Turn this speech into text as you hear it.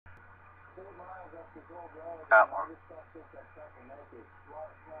That one.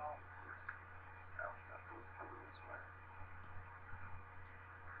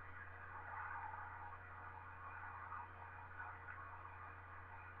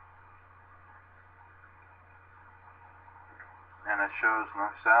 And it shows no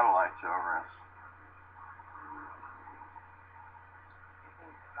satellites over us.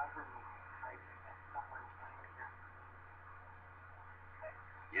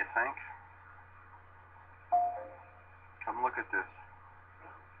 You think? Come look at this.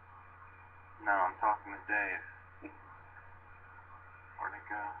 No, I'm talking to Dave. Where'd it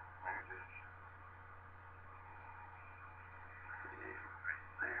go? There it is. Dave, right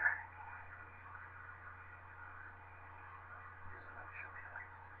there.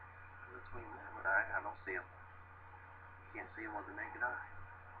 Between them and I don't see him. Can't see him with the naked eye.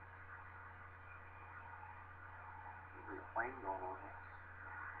 There's a plane going on here.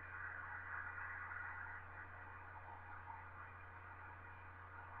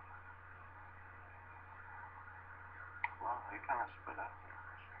 Well, he kind of split up there.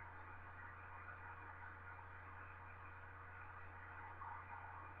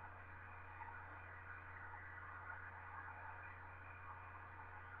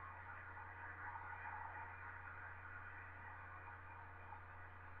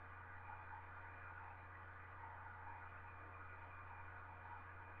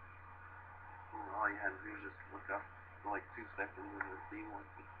 All you had to do was just look up for like 2 seconds and then see one.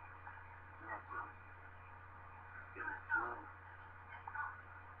 Getting slow.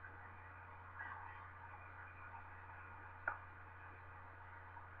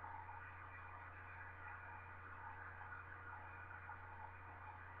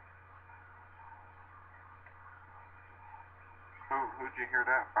 Who'd you hear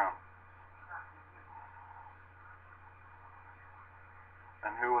that from?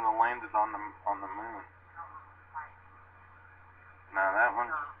 And who would have landed on the moon? Now that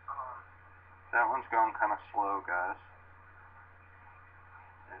one's going kind of slow, guys.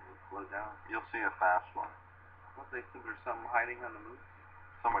 Slow down. You'll see a fast one. What, they think there's something hiding on the moon?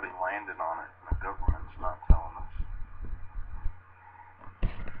 Somebody landed on it, and the government's not telling us.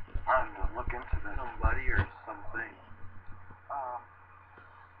 I'm gonna look into this. Somebody or something?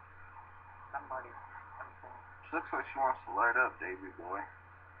 Somebody. She looks like she wants to light up, Davey boy.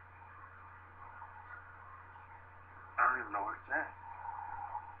 I don't even know where it's at.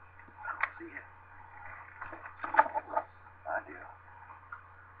 I don't see it. I do.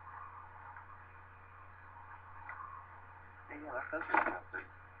 Hey, yeah, that does look up there.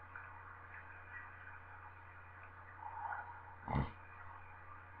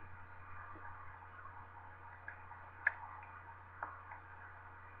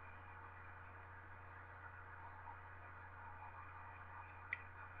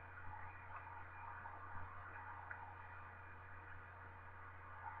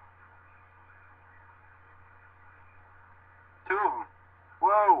 Two of them.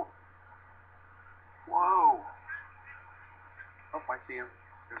 Whoa! Whoa! Oh, I see him.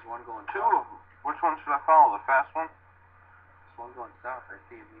 There's one going south. Two of them. Which one should I follow? The fast one? This one going south. I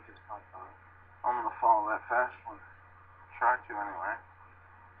see him. He just popped on. I'm gonna follow that fast one. Try to anyway.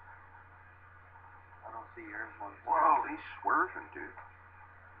 I don't see yours one. Whoa, he's swerving, dude.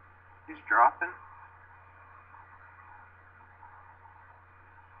 He's dropping.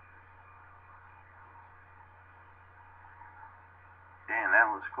 Damn, that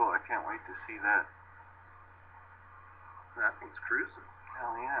was cool. I can't wait to see that. That thing's cruising.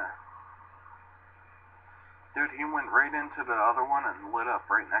 Hell yeah. Dude, he went right into the other one and lit up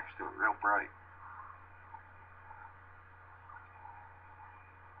right next to it, real bright.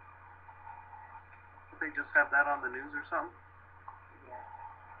 Did they just have that on the news or something? Yeah.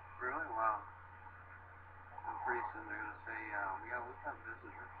 Really? Wow. And pretty soon they're going to say, yeah, we have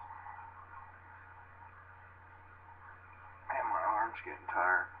visitors. Man, my arm's getting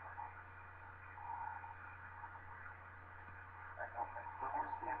tired. I know, I still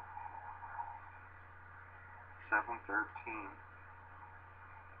don't see it. 7:13.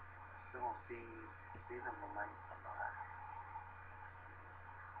 Still don't see them the night from that.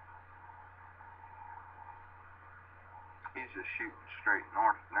 He's just shooting straight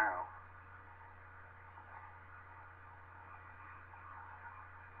north now.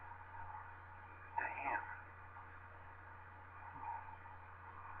 Damn.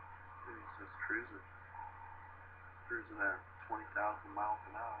 Dude, he's just cruising. Cruising at 20,000 miles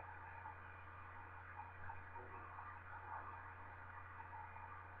an hour.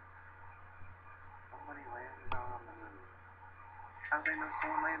 Somebody landed on the moon. How do they know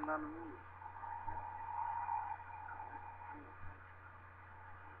someone landed on the moon?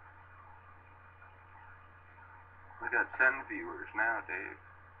 We got 10 viewers now, Dave.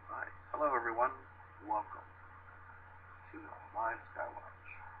 Alright. Hello, everyone. Welcome to my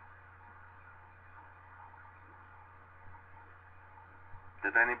Skywatch.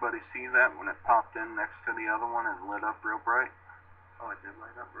 Did anybody see that when it popped in next to the other one and lit up real bright? Oh, it did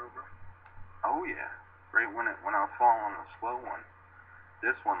light up real bright? Oh, yeah. Right when I was following the slow one.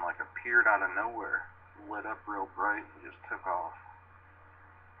 This one, like, appeared out of nowhere, lit up real bright, and just took off.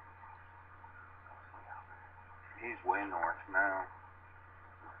 He's way north now.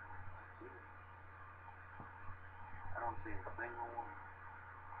 I don't see a single one.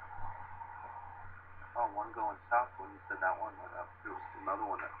 Oh, one going south when you said that one went up. There was another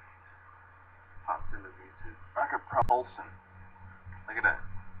one that popped into view too. I could Propulsion. Look at that.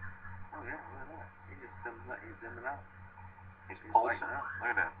 Oh yeah, look at that. He's dimming out. He's pulsing. Look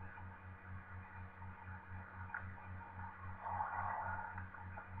at that.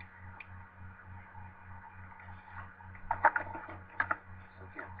 Still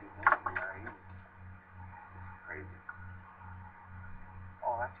can't see him in the eye either. Crazy.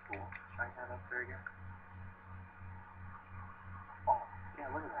 Oh, that's cool. Shine that up there again. Oh, yeah,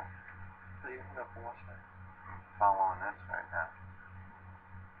 look at that. So you hang up and watch that. Following this right now.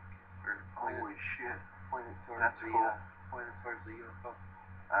 Holy shit. Pointed towards that's cool. Pointed towards the UFO.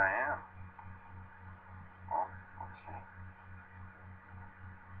 I am. Well, let's see.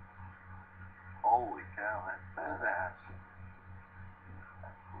 Holy cow, that's badass.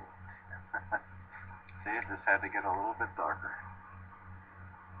 That's cool. See, it just had to get a little bit darker.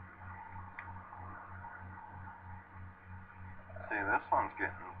 See, this one's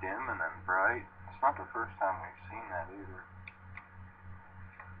getting dim and then bright. It's not the first time we've seen that either.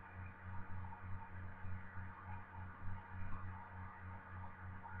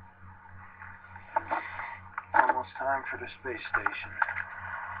 Almost time for the space station.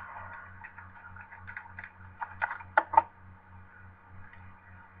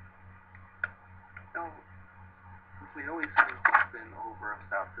 No, we always see something over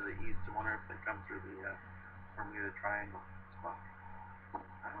us out to the east. I wonder if they come through the Bermuda Triangle spot.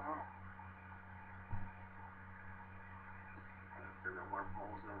 I don't know. There are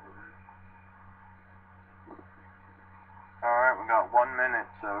wormholes over there. Alright, we got 1 minute,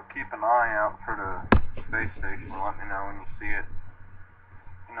 so keep an eye out for the space station. Let me know when you see it.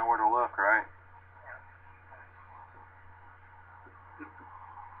 You know where to look, right?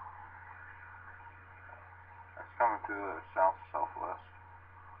 It's coming to the south-southwest.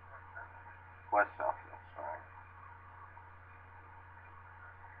 West-southwest, sorry.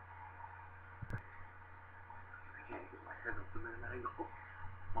 I can't get my head up in an angle.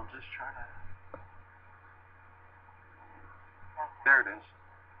 I'll just try to... There it is.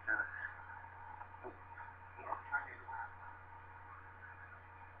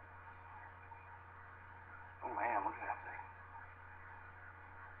 Oh man, look at that thing.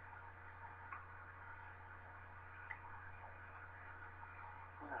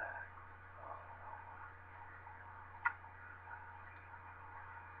 Look at that.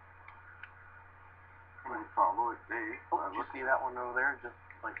 Come on, follow it, Dave. Oh, did you see that one over there just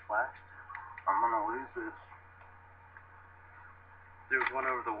like flashed? I'm gonna lose this. There was one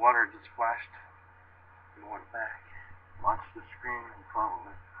over the water just flashed and went back. Watch the screen and follow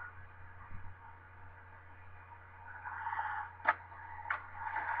it.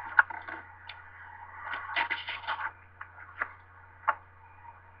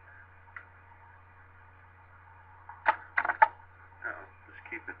 Just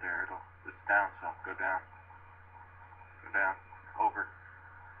keep it there. It's down, so go down. Go down. Over.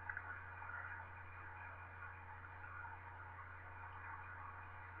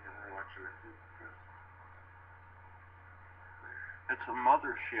 Yeah, we're watching it. It's a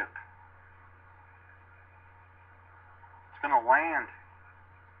mothership. It's gonna land.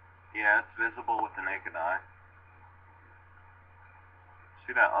 Yeah, it's visible with the naked eye.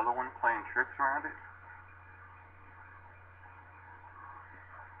 See that other one playing tricks around it?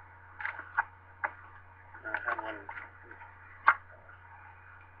 I had one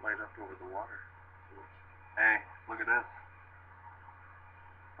light up over the water. Hey, look at this.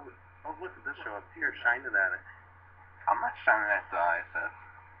 Oh, look at this show up here, shining at it. I'm not shining at the ISS.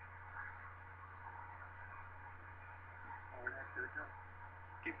 Oh, where the heck did it go?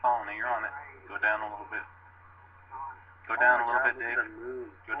 Keep following it, you're on it. Go down a little bit. Go down a little bit, Dave.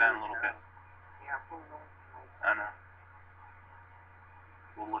 Go down a little bit. I know.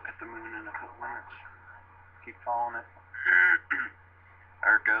 We'll look at the moon in a couple minutes. Keep following it.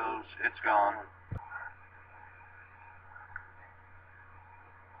 There it goes. It's gone.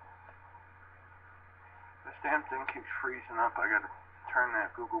 This damn thing keeps freezing up. I gotta turn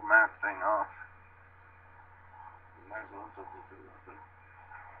that Google Map thing off. Might as well do nothing.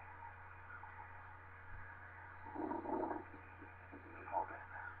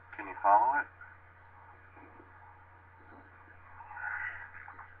 Can you follow it?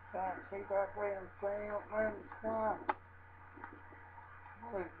 Can't see that damn thing up there in the sky.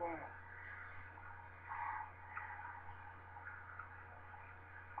 What is that?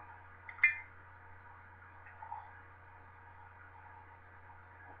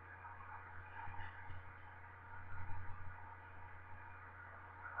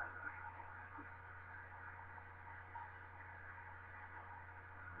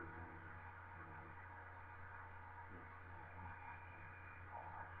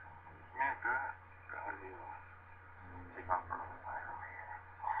 Yeah, good. Take off our fire.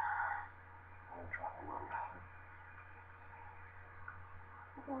 I'll drop a little.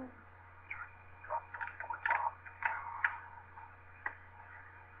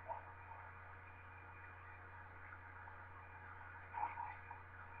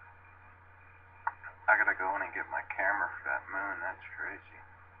 I gotta go in and get my camera for that moon. That's crazy.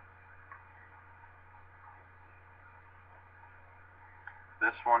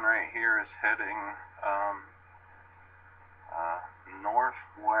 This one right here is heading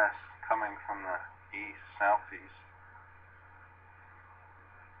northwest, coming from the east, southeast.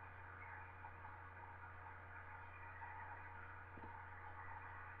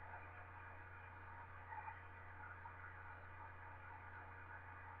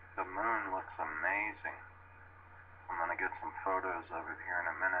 The moon looks amazing. I'm gonna get some photos of it here in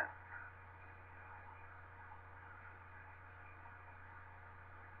a minute.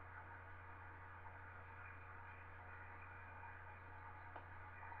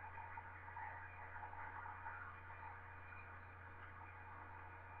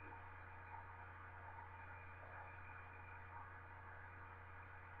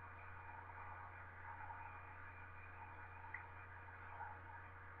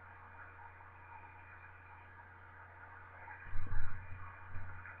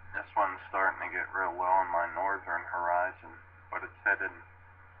 This one's starting to get real low on my northern horizon, but it's headed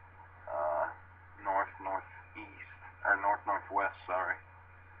north-northeast, or north-northwest, sorry.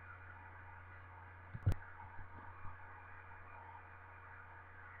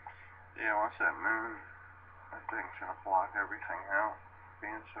 Yeah, once that moon, that thing's gonna block everything out,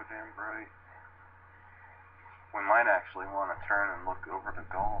 being so damn bright. We might actually want to turn and look over the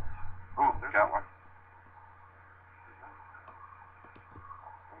Gulf. Ooh, got one.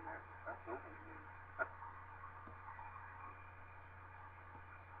 That's open.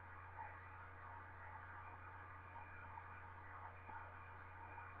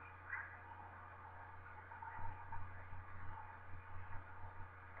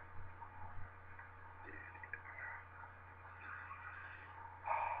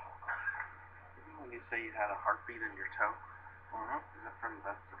 When you say you had a heartbeat in your toe, is that from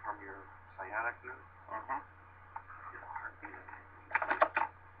your sciatic nerve? You had a heartbeat in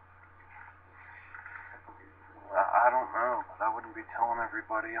I don't know, but I wouldn't be telling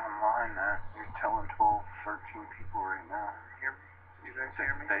everybody online that. You're telling 12, 13 people right now. Hear me? You guys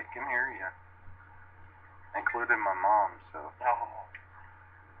hear me? They can hear you. Including my mom, so. Oh.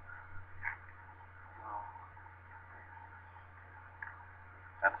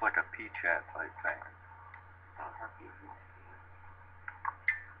 That's like a P-chat type thing.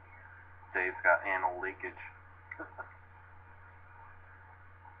 Dave's got anal leakage.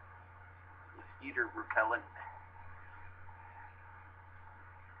 Mosquito repellent.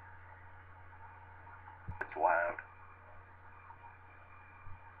 It's loud.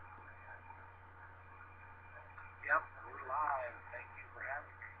 Yep, we're live. Thank you for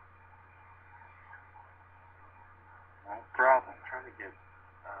having me. No problem. I'm trying to get,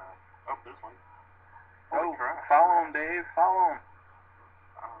 this one. Oh, follow him, Dave. Follow him.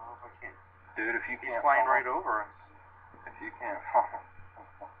 I don't know if I can. Dude, if you can't flying right over us. If you can't follow him,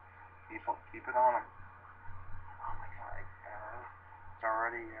 keep it on him. Oh my god. It's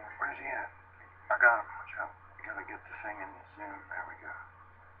already, where's he at? I got him. Watch out. You gotta get the thing in the zoom. There we go.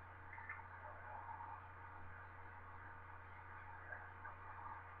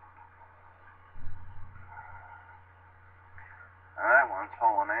 That one's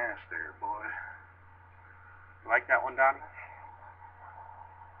hauling ass there, boy. You like that one, Donnie?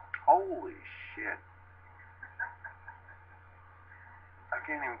 Holy shit. I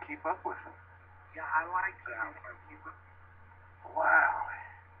can't even keep up with him. Yeah, I like that one. Wow.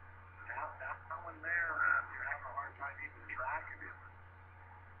 That one there, you're having a hard time even tracking him.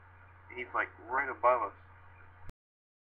 He's like right above us.